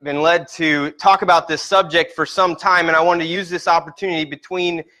been led to talk about this subject for some time, and I wanted to use this opportunity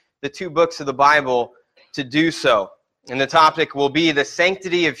between the two books of the Bible to do so. And the topic will be the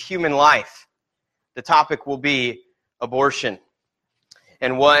sanctity of human life. The topic will be abortion.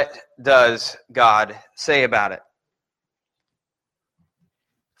 And what does God say about it?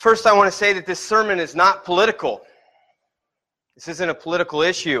 First, I want to say that this sermon is not political. This isn't a political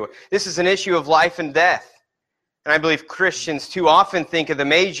issue. This is an issue of life and death. And I believe Christians too often think of the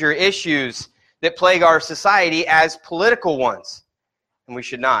major issues that plague our society as political ones. And we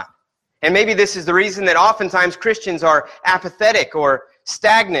should not. And maybe this is the reason that oftentimes Christians are apathetic or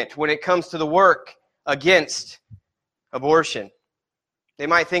stagnant when it comes to the work against abortion. They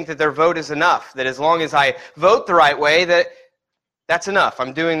might think that their vote is enough, that as long as I vote the right way, that's enough.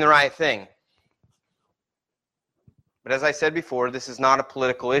 I'm doing the right thing. But as I said before, this is not a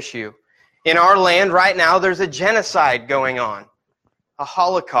political issue. In our land right now, there's a genocide going on, a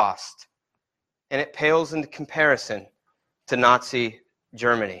Holocaust, and it pales in comparison to Nazi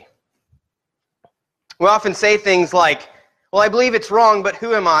Germany. We often say things like, well, I believe it's wrong, but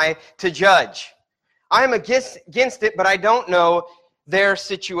who am I to judge? I'm against it, but I don't know their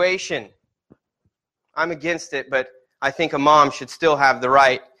situation. I'm against it, but I think a mom should still have the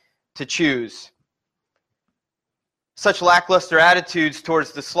right to choose. Such lackluster attitudes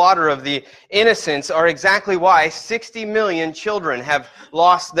towards the slaughter of the innocents are exactly why 60 million children have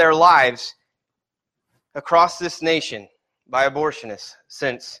lost their lives across this nation by abortionists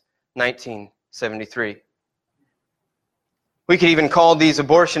since 1973. We could even call these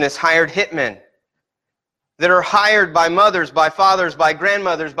abortionists hired hitmen that are hired by mothers, by fathers, by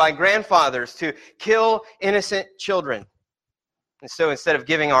grandmothers, by grandfathers to kill innocent children. And so instead of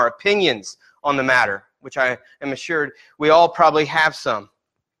giving our opinions on the matter, which I am assured we all probably have some,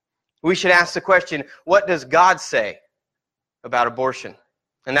 we should ask the question, what does God say about abortion?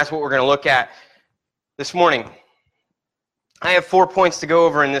 And that's what we're going to look at this morning. I have 4 points to go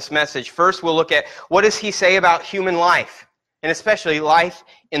over in this message. First, we'll look at what does he say about human life, and especially life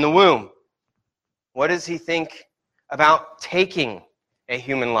in the womb. What does he think about taking a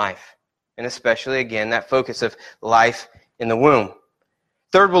human life? And especially, again, that focus of life in the womb.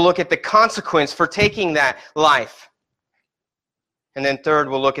 Third, we'll look at the consequence for taking that life. And then third,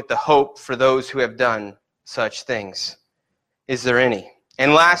 we'll look at the hope for those who have done such things. Is there any?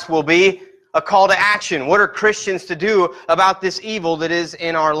 And last will be a call to action. What are Christians to do about this evil that is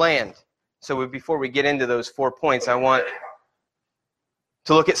in our land? So before we get into those 4 points, I want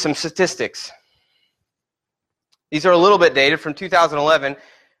to look at some statistics. These are a little bit dated from 2011.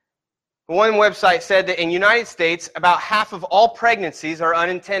 One website said that in the United States, about half of all pregnancies are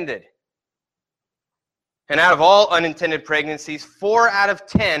unintended. And out of all unintended pregnancies, 4 out of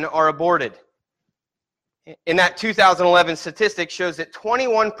 10 are aborted. In that 2011 statistic shows that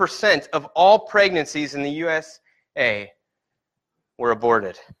 21% of all pregnancies in the USA were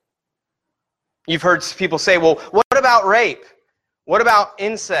aborted. You've heard people say, well, what about rape? What about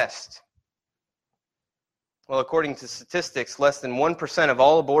incest? Well, according to statistics, less than 1% of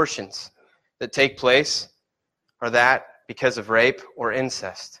all abortions that take place are that because of rape or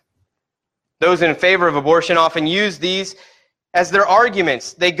incest. Those in favor of abortion often use these as their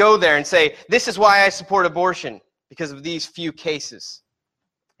arguments. They go there and say, this is why I support abortion, because of these few cases.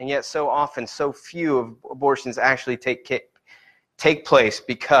 And yet so often, so few of abortions actually take place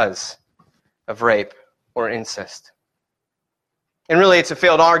because of rape or incest. And really, it's a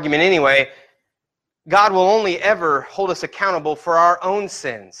failed argument anyway. God will only ever hold us accountable for our own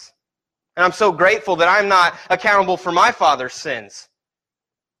sins. And I'm so grateful that I'm not accountable for my father's sins.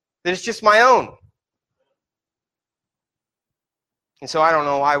 That it's just my own. And so I don't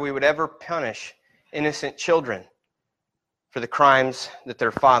know why we would ever punish innocent children for the crimes that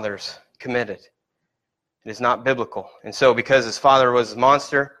their fathers committed. It is not biblical. And so because his father was a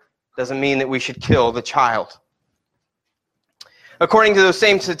monster, doesn't mean that we should kill the child. According to those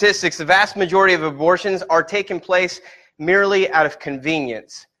same statistics, the vast majority of abortions are taking place merely out of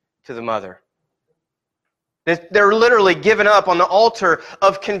convenience to the mother. They're literally given up on the altar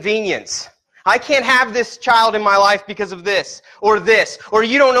of convenience. I can't have this child in my life because of this, or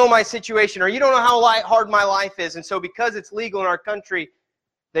you don't know my situation, or you don't know how hard my life is. And so because it's legal in our country,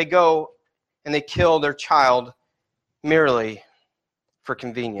 they go and they kill their child merely for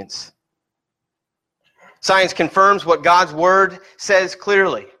convenience. Science confirms what God's Word says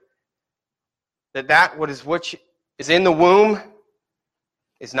clearly, that which is in the womb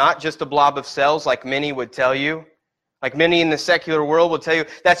is not just a blob of cells like many would tell you, like many in the secular world will tell you,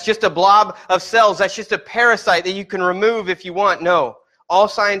 that's just a blob of cells, that's just a parasite that you can remove if you want. No, all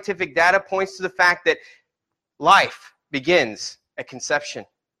scientific data points to the fact that life begins at conception.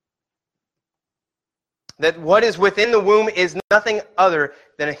 that what is within the womb is nothing other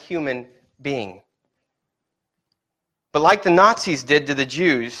than a human being. But like the Nazis did to the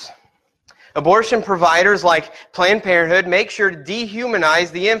Jews, abortion providers like Planned Parenthood make sure to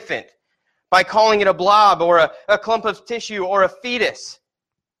dehumanize the infant by calling it a blob or a clump of tissue or a fetus.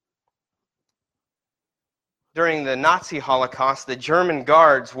 During the Nazi Holocaust, the German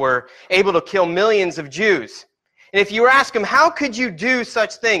guards were able to kill millions of Jews. And if you ask them, how could you do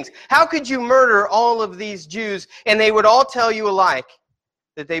such things? How could you murder all of these Jews? And they would all tell you alike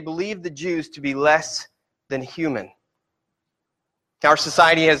that they believed the Jews to be less than human. Our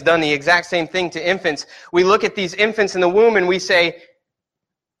society has done the exact same thing to infants. We look at these infants in the womb and we say,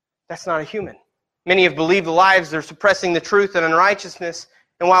 that's not a human. Many have believed the lies. They're suppressing the truth and unrighteousness.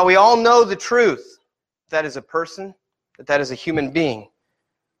 And while we all know the truth, that is a person, that is a human being,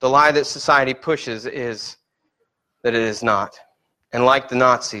 the lie that society pushes is that it is not. And like the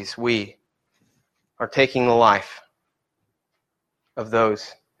Nazis, we are taking the life of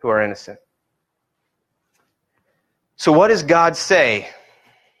those who are innocent. So what does God say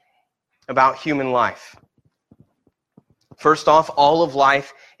about human life? First off, all of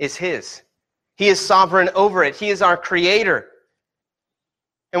life is His. He is sovereign over it. He is our Creator.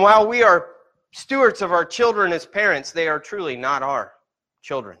 And while we are stewards of our children as parents, they are truly not our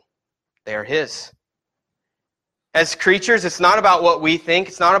children. They are His. As creatures, it's not about what we think.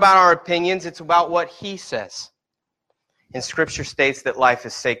 It's not about our opinions. It's about what He says. And Scripture states that life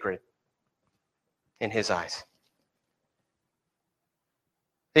is sacred in His eyes.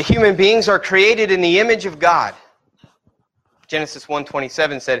 The human beings are created in the image of God. Genesis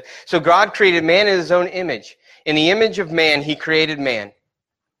 1:27 said, so God created man in His own image. In the image of man, He created man.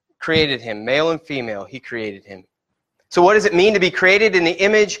 Created him, male and female, He created him. So what does it mean to be created in the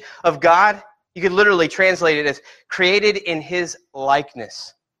image of God? You could literally translate it as created in His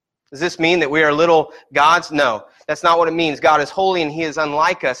likeness. Does this mean that we are little gods? No, that's not what it means. God is holy and He is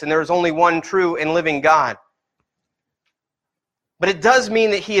unlike us, and there is only one true and living God. But it does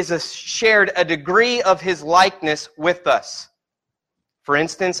mean that He has shared a degree of His likeness with us. For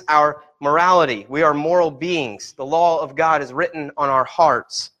instance, our morality. We are moral beings. The law of God is written on our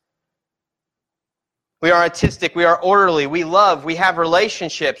hearts. We are artistic, we are orderly, we love, we have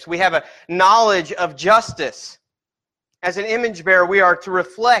relationships, we have a knowledge of justice. As an image bearer, we are to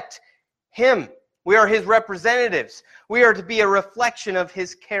reflect Him. We are His representatives. We are to be a reflection of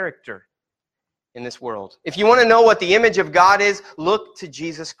His character in this world. If you want to know what the image of God is, look to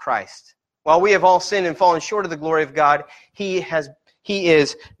Jesus Christ. While we have all sinned and fallen short of the glory of God, He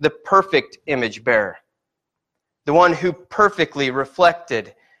is the perfect image bearer, the one who perfectly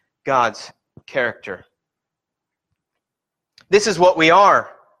reflected God's character. This is what we are.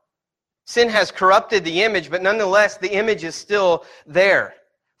 Sin has corrupted the image, but nonetheless, the image is still there.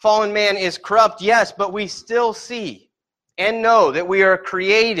 Fallen man is corrupt, yes, but we still see and know that we are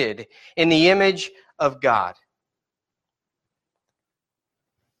created in the image of God.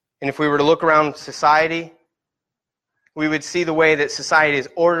 And if we were to look around society, we would see the way that society is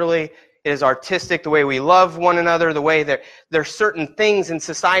orderly, it is artistic, the way we love one another, the way that there are certain things in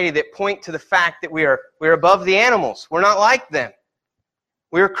society that point to the fact that we're above the animals. We're not like them.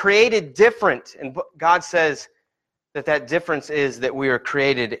 We are created different. And God says that difference is that we are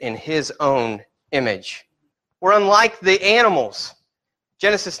created in His own image. We're unlike the animals.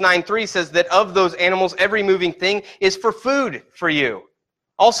 Genesis 9:3 says that of those animals, every moving thing is for food for you.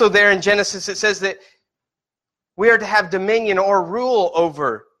 Also there in Genesis it says that we are to have dominion or rule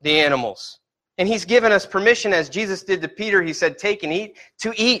over the animals. And He's given us permission, as Jesus did to Peter. He said, take and eat,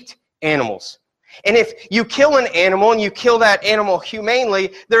 to eat animals. And if you kill an animal and you kill that animal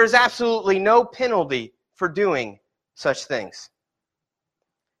humanely, there is absolutely no penalty for doing such things.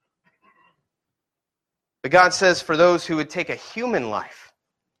 But God says for those who would take a human life,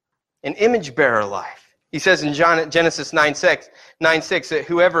 an image-bearer life, He says in Genesis 9:6 that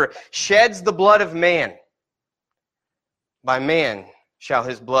whoever sheds the blood of man, by man shall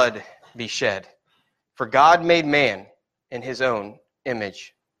his blood be shed. For God made man in His own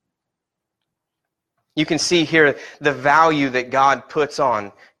image. You can see here the value that God puts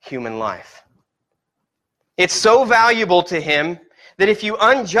on human life. It's so valuable to Him that if you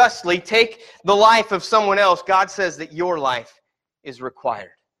unjustly take the life of someone else, God says that your life is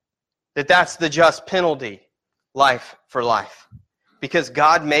required. That's the just penalty, life for life. Because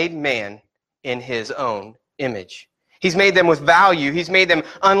God made man in His own image. He's made them with value. He's made them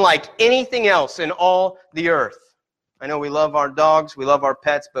unlike anything else in all the earth. I know we love our dogs, we love our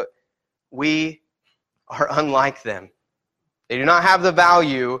pets, but we are unlike them. They do not have the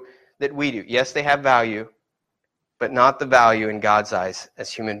value that we do. Yes, they have value, but not the value in God's eyes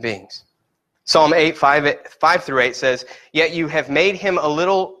as human beings. Psalm 8, 5 through 8 says, "Yet you have made him a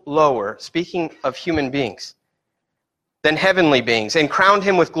little lower," speaking of human beings, "than heavenly beings, and crowned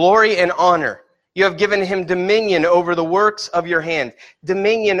him with glory and honor. You have given him dominion over the works of your hand,"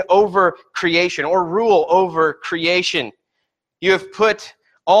 dominion over creation, or rule over creation. "You have put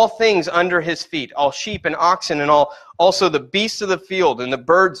all things under his feet, all sheep and oxen, and also the beasts of the field, and the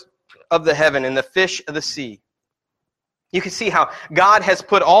birds of the heaven, and the fish of the sea." You can see how God has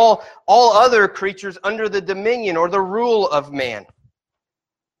put all other creatures under the dominion or the rule of man.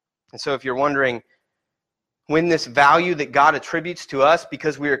 And so if you're wondering when this value that God attributes to us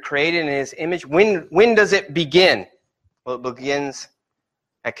because we are created in his image, when does it begin? Well, it begins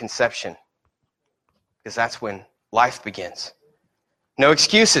at conception, because that's when life begins. No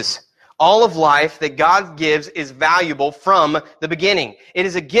excuses. All of life that God gives is valuable from the beginning. It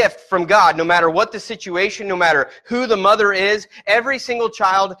is a gift from God, no matter what the situation, no matter who the mother is. Every single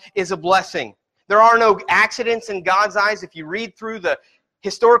child is a blessing. There are no accidents in God's eyes. If you read through the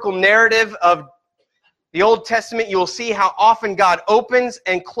historical narrative of the Old Testament, you will see how often God opens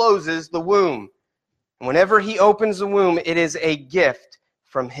and closes the womb. And whenever he opens the womb, it is a gift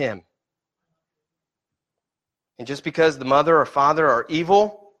from him. And just because the mother or father are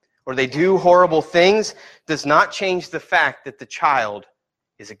evil, or they do horrible things, does not change the fact that the child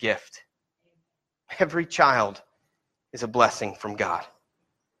is a gift. Every child is a blessing from God.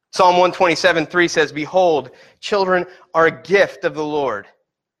 Psalm 127:3 says, "Behold, children are a gift of the Lord.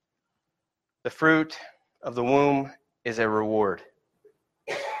 The fruit of the womb is a reward."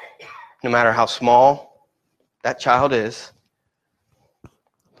 No matter how small that child is,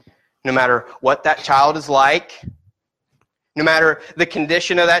 no matter what that child is like, no matter the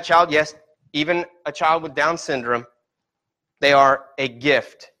condition of that child, yes, even a child with Down syndrome, they are a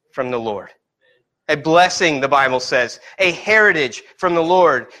gift from the Lord. A blessing, the Bible says. A heritage from the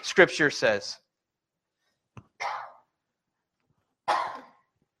Lord, Scripture says.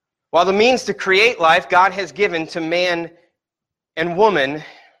 While the means to create life God has given to man and woman,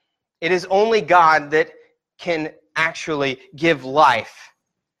 it is only God that can actually give life.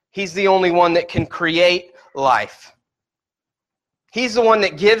 He's the only one that can create life. He's the one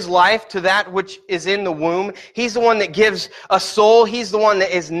that gives life to that which is in the womb. He's the one that gives a soul. He's the one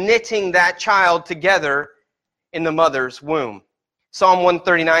that is knitting that child together in the mother's womb. Psalm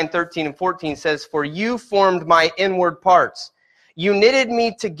 139:13 and 14 says, "For you formed my inward parts. You knitted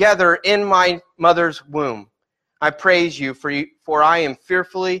me together in my mother's womb. I praise you, for I am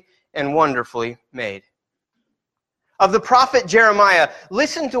fearfully and wonderfully made." Of the prophet Jeremiah,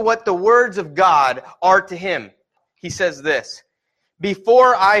 listen to what the words of God are to him. He says this,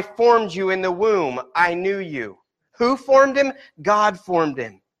 "Before I formed you in the womb, I knew you." Who formed him? God formed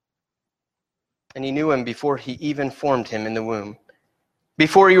him. And he knew him before he even formed him in the womb.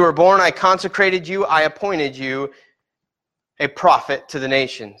 "Before you were born, I consecrated you. I appointed you a prophet to the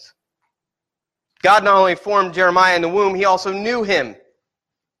nations." God not only formed Jeremiah in the womb, he also knew him.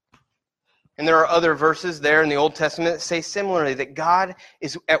 And there are other verses there in the Old Testament that say similarly that God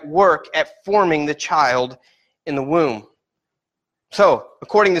is at work at forming the child in the womb. So,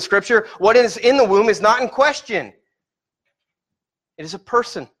 according to Scripture, what is in the womb is not in question. It is a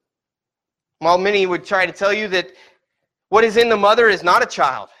person. While many would try to tell you that what is in the mother is not a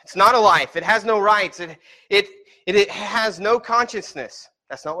child. It's not a life. It has no rights. It has no consciousness.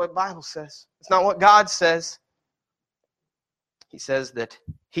 That's not what the Bible says. It's not what God says. He says that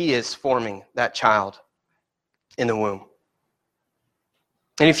he is forming that child in the womb.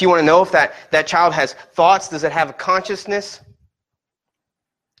 And if you want to know if that child has thoughts, does it have a consciousness?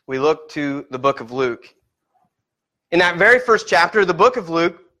 We look to the book of Luke. In that very first chapter of the book of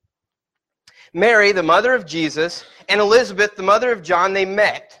Luke, Mary, the mother of Jesus, and Elizabeth, the mother of John, they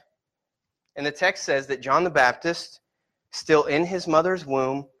met. And the text says that John the Baptist, still in his mother's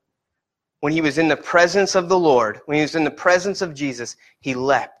womb, when he was in the presence of the Lord, when he was in the presence of Jesus, he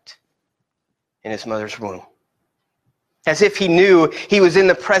leapt in his mother's womb. As if he knew he was in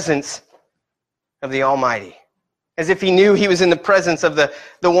the presence of the Almighty. As if he knew he was in the presence of the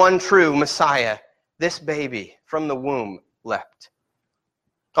one true Messiah. This baby from the womb leapt.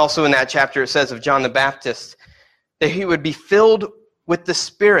 Also in that chapter it says of John the Baptist that he would be filled with the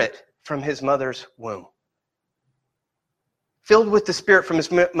Spirit from his mother's womb. Filled with the Spirit from his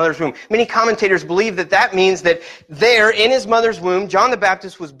mother's womb. Many commentators believe that means that there in his mother's womb, John the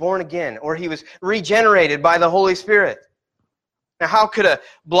Baptist was born again, or he was regenerated by the Holy Spirit. Now, how could a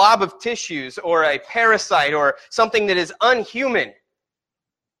blob of tissues or a parasite or something that is unhuman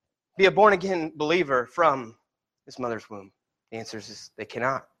be a born-again believer from his mother's womb? The answer is they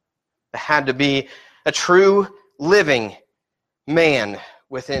cannot. There had to be a true living man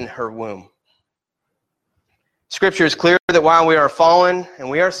within her womb. Scripture is clear that while we are fallen and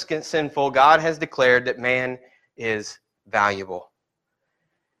we are sinful, God has declared that man is valuable.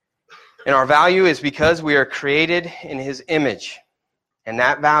 And our value is because we are created in His image. And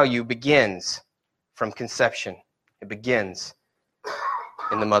that value begins from conception. It begins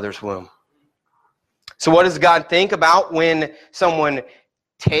in the mother's womb. So what does God think about when someone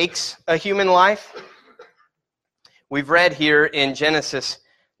takes a human life? We've read here in Genesis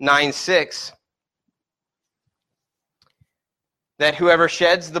 9:6 that whoever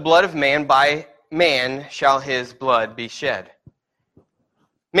sheds the blood of man, by man shall his blood be shed.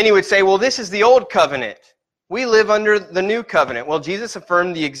 Many would say, well, this is the old covenant. We live under the new covenant. Well, Jesus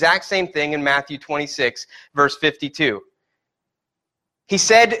affirmed the exact same thing in Matthew 26, verse 52. He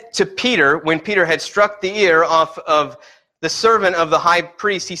said to Peter, when Peter had struck the ear off of the servant of the high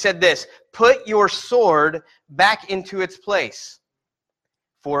priest, he said this, "Put your sword back into its place,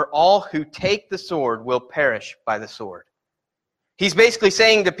 for all who take the sword will perish by the sword." He's basically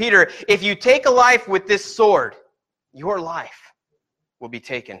saying to Peter, if you take a life with this sword, your life will be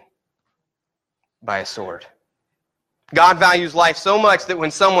taken by a sword. God values life so much that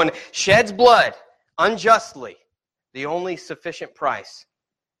when someone sheds blood unjustly, the only sufficient price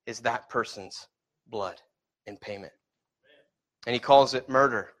is that person's blood in payment. And He calls it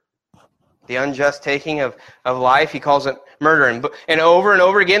murder. The unjust taking of life, He calls it murder. And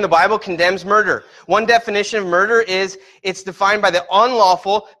over again, the Bible condemns murder. One definition of murder is it's defined by the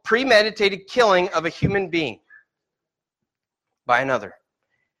unlawful, premeditated killing of a human being by another.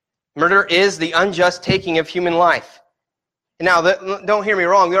 Murder is the unjust taking of human life. Now, don't hear me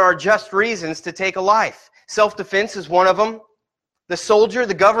wrong. There are just reasons to take a life. Self-defense is one of them. The soldier,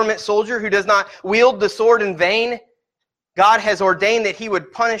 the government soldier who does not wield the sword in vain, God has ordained that He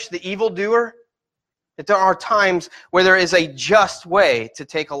would punish the evildoer. That there are times where there is a just way to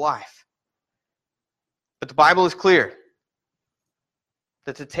take a life. But the Bible is clear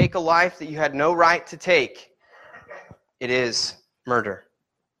that to take a life that you had no right to take, it is murder.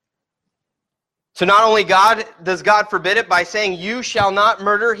 So not only does God forbid it by saying, you shall not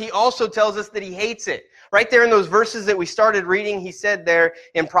murder, He also tells us that He hates it. Right there in those verses that we started reading, He said there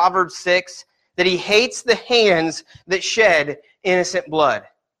in Proverbs 6 that He hates the hands that shed innocent blood.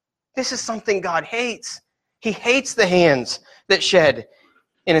 This is something God hates. He hates the hands that shed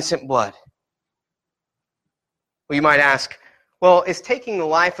innocent blood. Well, you might ask, well, is taking the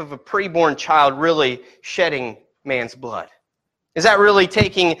life of a preborn child really shedding man's blood? Is that really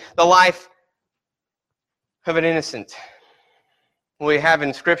taking the life of an innocent? We have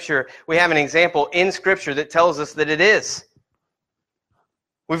in Scripture, we have an example in Scripture that tells us that it is.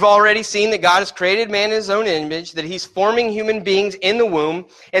 We've already seen that God has created man in His own image, that He's forming human beings in the womb,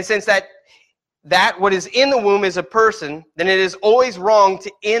 and since that what is in the womb is a person, then it is always wrong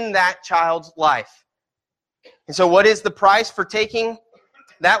to end that child's life. And so what is the price for taking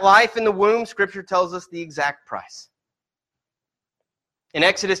that life in the womb? Scripture tells us the exact price. In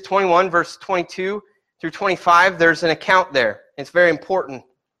Exodus 21, verse 22 through 25, there's an account there. It's very important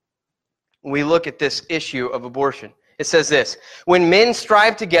when we look at this issue of abortion. It says this, when men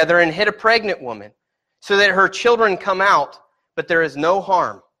strive together and hit a pregnant woman so that her children come out, but there is no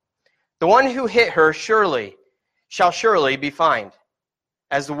harm, the one who hit her shall surely be fined,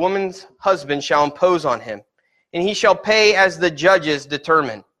 as the woman's husband shall impose on him, and he shall pay as the judges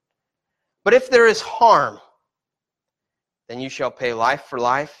determine. But if there is harm, then you shall pay life for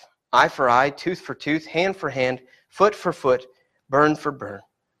life, eye for eye, tooth for tooth, hand for hand, foot for foot, burn for burn,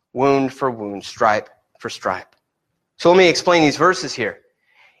 wound for wound, stripe for stripe. So let me explain these verses here.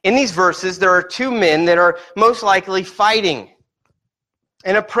 In these verses, there are two men that are most likely fighting.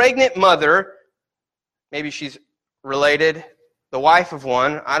 And a pregnant mother, maybe she's related, the wife of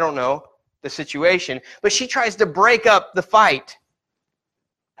one, I don't know the situation, but she tries to break up the fight,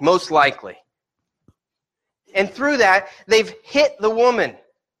 most likely. And through that, they've hit the woman,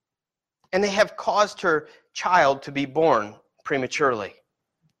 and they have caused her child to be born prematurely.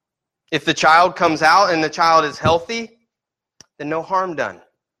 If the child comes out and the child is healthy, then no harm done.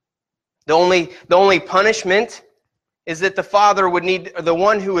 The only punishment is that the father would need, or the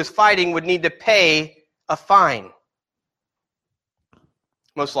one who is fighting would need to pay a fine.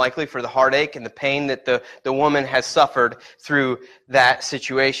 Most likely for the heartache and the pain that the woman has suffered through that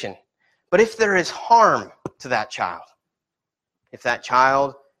situation. But if there is harm to that child, if that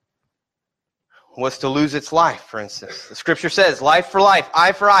child was to lose its life, for instance, the Scripture says, life for life,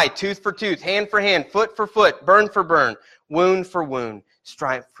 eye for eye, tooth for tooth, hand for hand, foot for foot, burn for burn, wound for wound,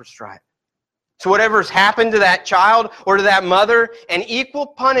 stripe for stripe. So whatever's happened to that child or to that mother, an equal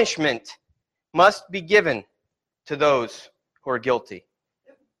punishment must be given to those who are guilty.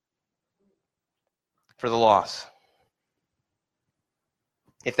 for the loss.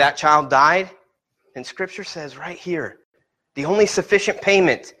 If that child died, then Scripture says right here, the only sufficient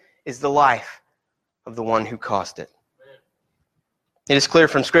payment is the life of the one who caused it. It is clear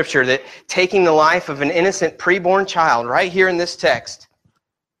from Scripture that taking the life of an innocent preborn child right here in this text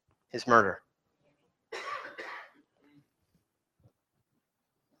is murder.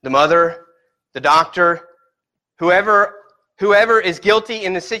 The mother, the doctor, whoever is guilty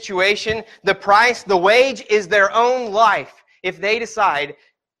in the situation, the price, the wage is their own life if they decide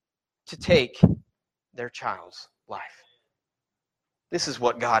to take their child's life. This is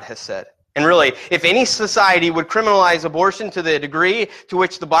what God has said. And really, if any society would criminalize abortion to the degree to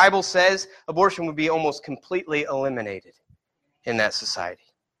which the Bible says, abortion would be almost completely eliminated in that society.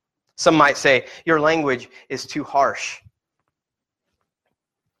 Some might say, your language is too harsh.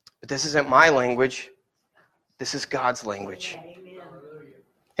 But this isn't my language. This is God's language.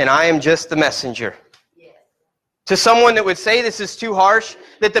 And I am just the messenger. To someone that would say this is too harsh,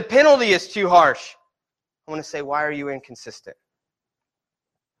 that the penalty is too harsh, I want to say, why are you inconsistent?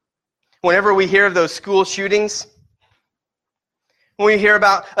 Whenever we hear of those school shootings, when we hear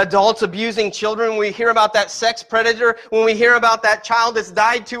about adults abusing children, when we hear about that sex predator, when we hear about that child that's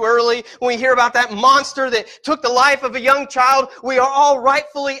died too early, when we hear about that monster that took the life of a young child, we are all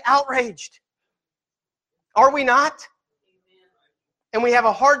rightfully outraged. Are we not? And we have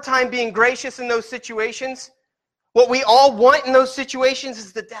a hard time being gracious in those situations. What we all want in those situations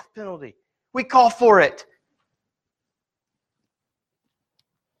is the death penalty. We call for it.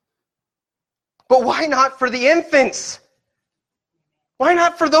 But why not for the infants? Why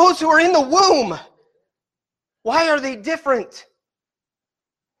not for those who are in the womb? Why are they different?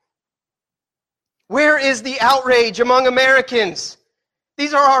 Where is the outrage among Americans?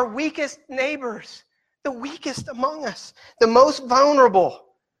 These are our weakest neighbors, the weakest among us, the most vulnerable.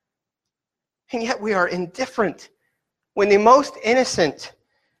 And yet we are indifferent when the most innocent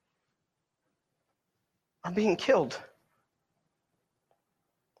are being killed.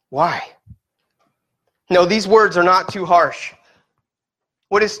 Why? No, these words are not too harsh.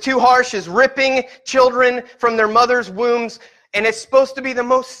 What is too harsh is ripping children from their mother's wombs, and it's supposed to be the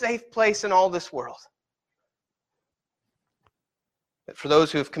most safe place in all this world. But for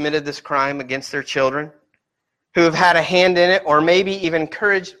those who have committed this crime against their children, who have had a hand in it, or maybe even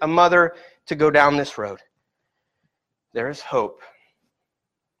encouraged a mother to go down this road, there is hope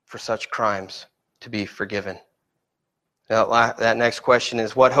for such crimes to be forgiven. That next question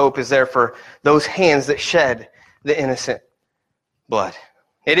is, what hope is there for those hands that shed the innocent blood?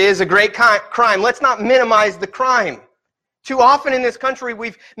 It is a great crime. Let's not minimize the crime. Too often in this country,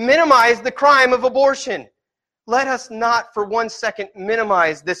 we've minimized the crime of abortion. Let us not for 1 second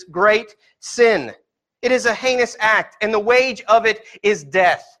minimize this great sin. It is a heinous act, and the wage of it is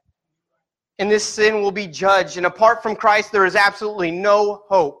death. And this sin will be judged, and apart from Christ, there is absolutely no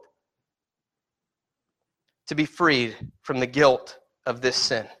hope to be freed from the guilt of this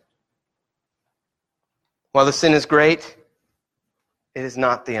sin. While the sin is great, it is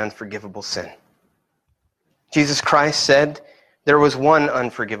not the unforgivable sin. Jesus Christ said there was one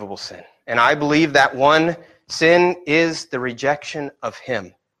unforgivable sin, and I believe that one sin is the rejection of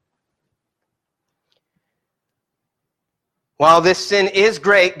Him. While this sin is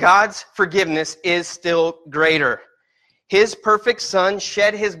great, God's forgiveness is still greater. His perfect Son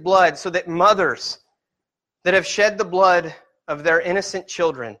shed His blood so that mothers that have shed the blood of their innocent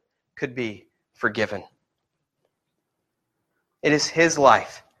children could be forgiven. It is His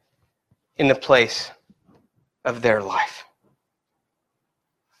life in the place of their life.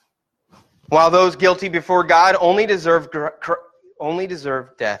 While those guilty before God only deserve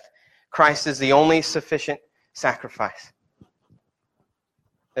death, Christ is the only sufficient sacrifice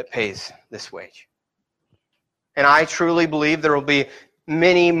that pays this wage. And I truly believe there will be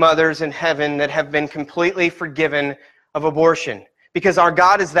many mothers in heaven that have been completely forgiven of abortion, because our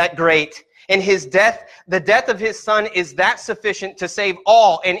God is that great, and His death, the death of His Son, is that sufficient to save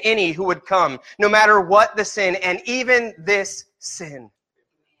all and any who would come, no matter what the sin, and even this sin.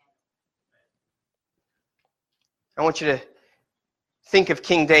 I want you to think of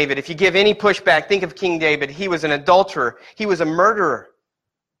King David. If you give any pushback, think of King David. He was an adulterer. He was a murderer.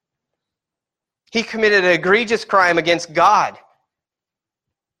 He committed an egregious crime against God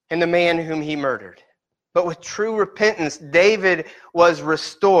and the man whom he murdered. But with true repentance, David was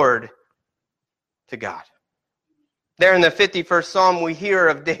restored to God. There in the 51st Psalm, we hear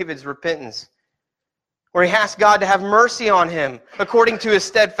of David's repentance, where he asked God to have mercy on him according to His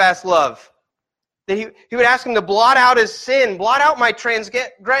steadfast love. That he would ask Him to blot out his sin, blot out my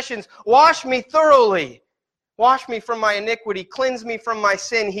transgressions, wash me thoroughly, wash me from my iniquity, cleanse me from my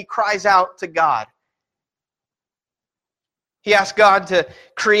sin. He cries out to God He asked God to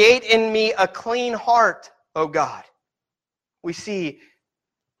create in me a clean heart, O God. We see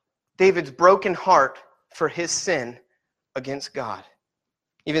David's broken heart for his sin against God.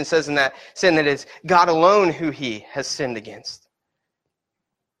 Even says in that sin that it's God alone who he has sinned against.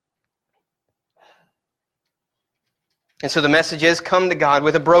 And so the message is, come to God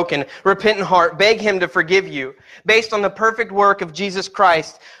with a broken, repentant heart. Beg him to forgive you based on the perfect work of Jesus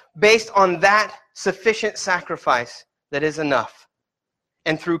Christ, based on that sufficient sacrifice that is enough.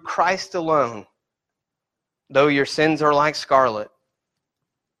 And through Christ alone, though your sins are like scarlet,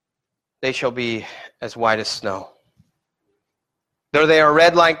 they shall be as white as snow. Though they are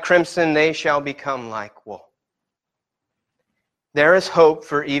red like crimson, they shall become like wool. There is hope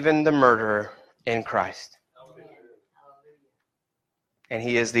for even the murderer in Christ. And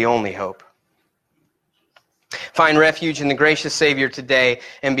he is the only hope. Find refuge in the gracious Savior today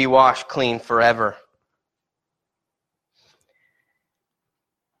and be washed clean forever.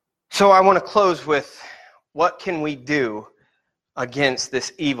 So I want to close with, what can we do against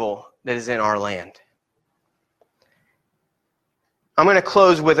this evil that is in our land? I'm going to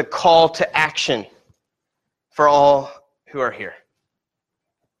close with a call to action for all who are here.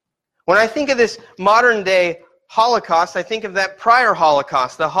 When I think of this modern day Holocaust, I think of that prior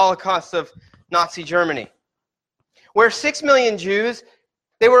Holocaust, the Holocaust of Nazi Germany, where 6 million Jews,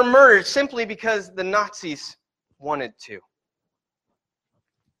 they were murdered simply because the Nazis wanted to.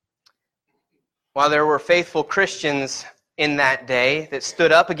 While there were faithful Christians in that day that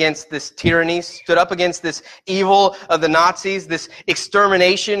stood up against this tyranny, stood up against this evil of the Nazis, this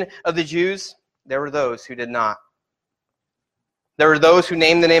extermination of the Jews, there were those who did not. There were those who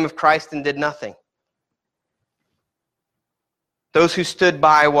named the name of Christ and did nothing. Those who stood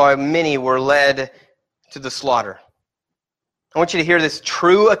by while many were led to the slaughter. I want you to hear this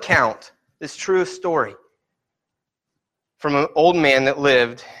true account, this true story from an old man that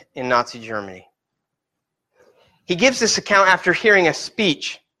lived in Nazi Germany. He gives this account after hearing a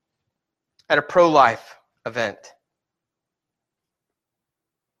speech at a pro-life event.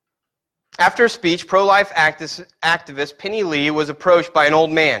 After a speech, pro-life activist Penny Lee was approached by an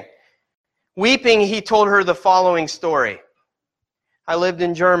old man. Weeping, he told her the following story. I lived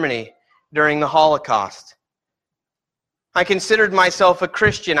in Germany during the Holocaust. I considered myself a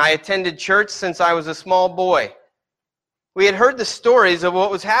Christian. I attended church since I was a small boy. We had heard the stories of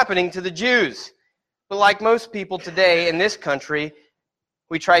what was happening to the Jews. But like most people today in this country,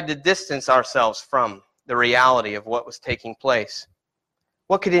 we tried to distance ourselves from the reality of what was taking place.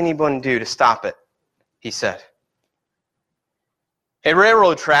 What could anyone do to stop it? He said. A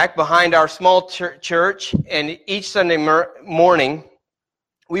railroad track behind our small church, and each Sunday morning,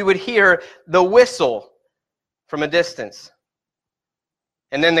 we would hear the whistle from a distance.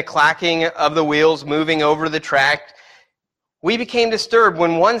 And then the clacking of the wheels moving over the track. We became disturbed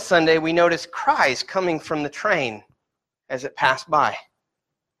when one Sunday we noticed cries coming from the train as it passed by.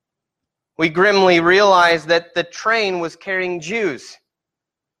 We grimly realized that the train was carrying Jews.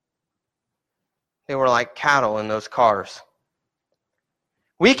 They were like cattle in those cars.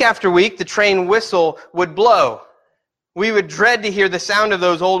 Week after week, the train whistle would blow. We would dread to hear the sound of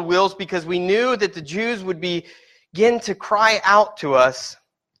those old wheels because we knew that the Jews would begin to cry out to us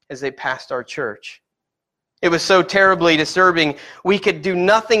as they passed our church. It was so terribly disturbing, we could do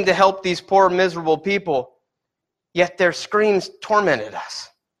nothing to help these poor, miserable people, yet their screams tormented us.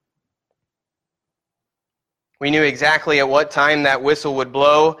 We knew exactly at what time that whistle would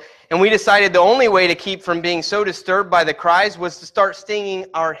blow, and we decided the only way to keep from being so disturbed by the cries was to start singing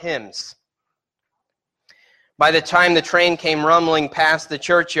our hymns. By the time the train came rumbling past the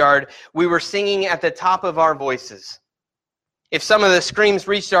churchyard, we were singing at the top of our voices. If some of the screams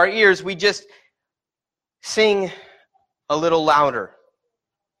reached our ears, we just sing a little louder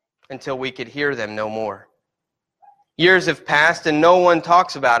until we could hear them no more. Years have passed and no one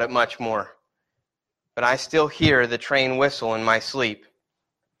talks about it much more. But I still hear the train whistle in my sleep.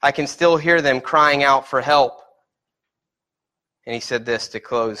 I can still hear them crying out for help. And he said this to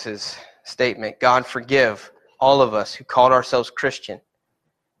close his statement. God forgive all of us who called ourselves Christian,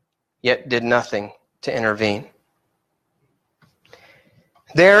 yet did nothing to intervene.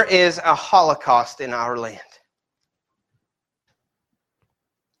 There is a Holocaust in our land.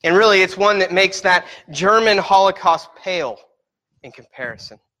 And really, it's one that makes that German Holocaust pale in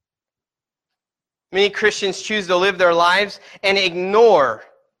comparison. Many Christians choose to live their lives and ignore,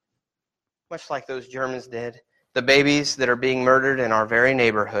 much like those Germans did, the babies that are being murdered in our very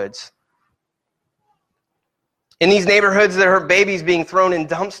neighborhoods. In these neighborhoods, there are babies being thrown in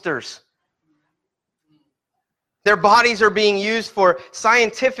dumpsters. Their bodies are being used for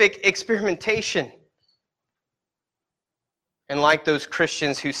scientific experimentation. And like those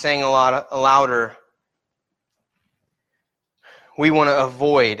Christians who sang a lot louder, we want to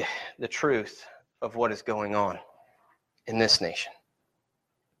avoid the truth of what is going on in this nation.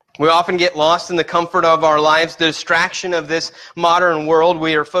 We often get lost in the comfort of our lives, the distraction of this modern world.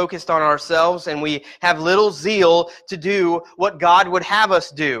 We are focused on ourselves, and we have little zeal to do what God would have us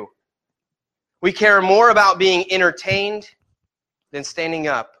do. We care more about being entertained than standing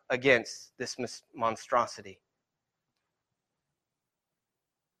up against this monstrosity.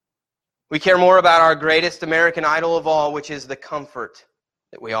 We care more about our greatest American idol of all, which is the comfort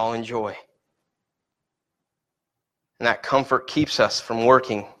that we all enjoy. And that comfort keeps us from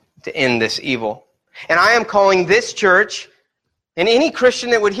working to end this evil. And I am calling this church and any Christian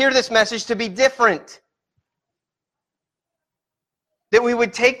that would hear this message to be different. That we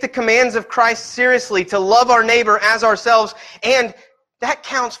would take the commands of Christ seriously, to love our neighbor as ourselves, and that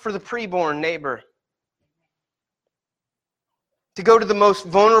counts for the preborn neighbor. To go to the most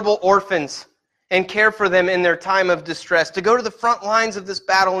vulnerable orphans and care for them in their time of distress. To go to the front lines of this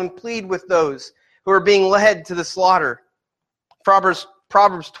battle and plead with those who are being led to the slaughter. Proverbs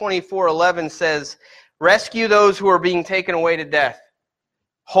 24:11 says, "Rescue those who are being taken away to death.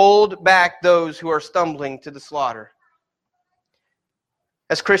 Hold back those who are stumbling to the slaughter."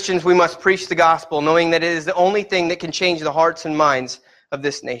 As Christians, we must preach the gospel, knowing that it is the only thing that can change the hearts and minds of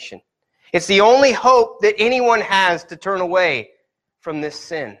this nation. It's the only hope that anyone has to turn away from this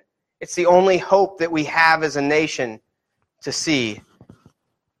sin. It's the only hope that we have as a nation to see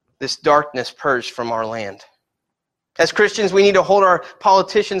this darkness purged from our land. As Christians, we need to hold our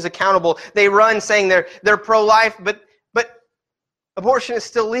politicians accountable. They run saying they're pro-life, but abortion is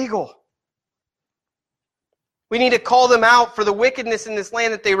still legal. We need to call them out for the wickedness in this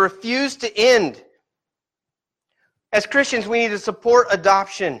land that they refuse to end. As Christians, we need to support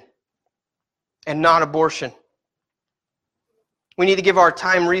adoption and not abortion. We need to give our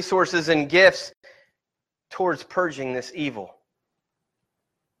time, resources, and gifts towards purging this evil.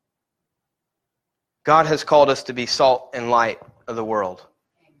 God has called us to be salt and light of the world.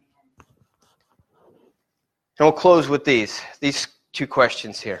 And we'll close with these two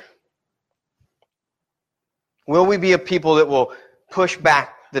questions here. Will we be a people that will push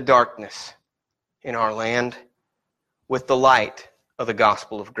back the darkness in our land with the light of the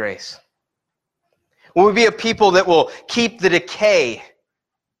gospel of grace? Will we be a people that will keep the decay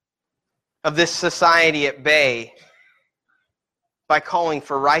of this society at bay by calling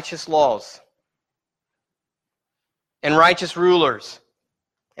for righteous laws and righteous rulers,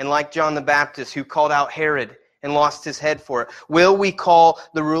 and like John the Baptist who called out Herod and lost his head for it? Will we call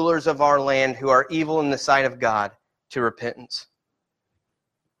the rulers of our land who are evil in the sight of God to repentance?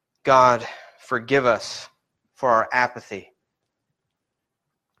 God, forgive us for our apathy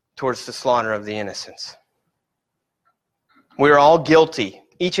towards the slaughter of the innocents. We are all guilty,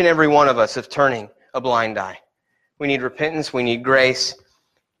 each and every one of us, of turning a blind eye. We need repentance, we need grace,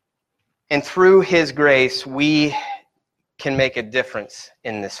 and through His grace, we can make a difference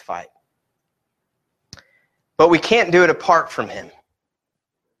in this fight. But we can't do it apart from Him.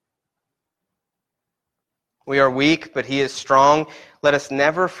 We are weak, but He is strong. Let us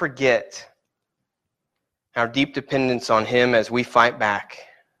never forget our deep dependence on Him as we fight back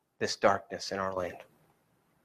this darkness in our land.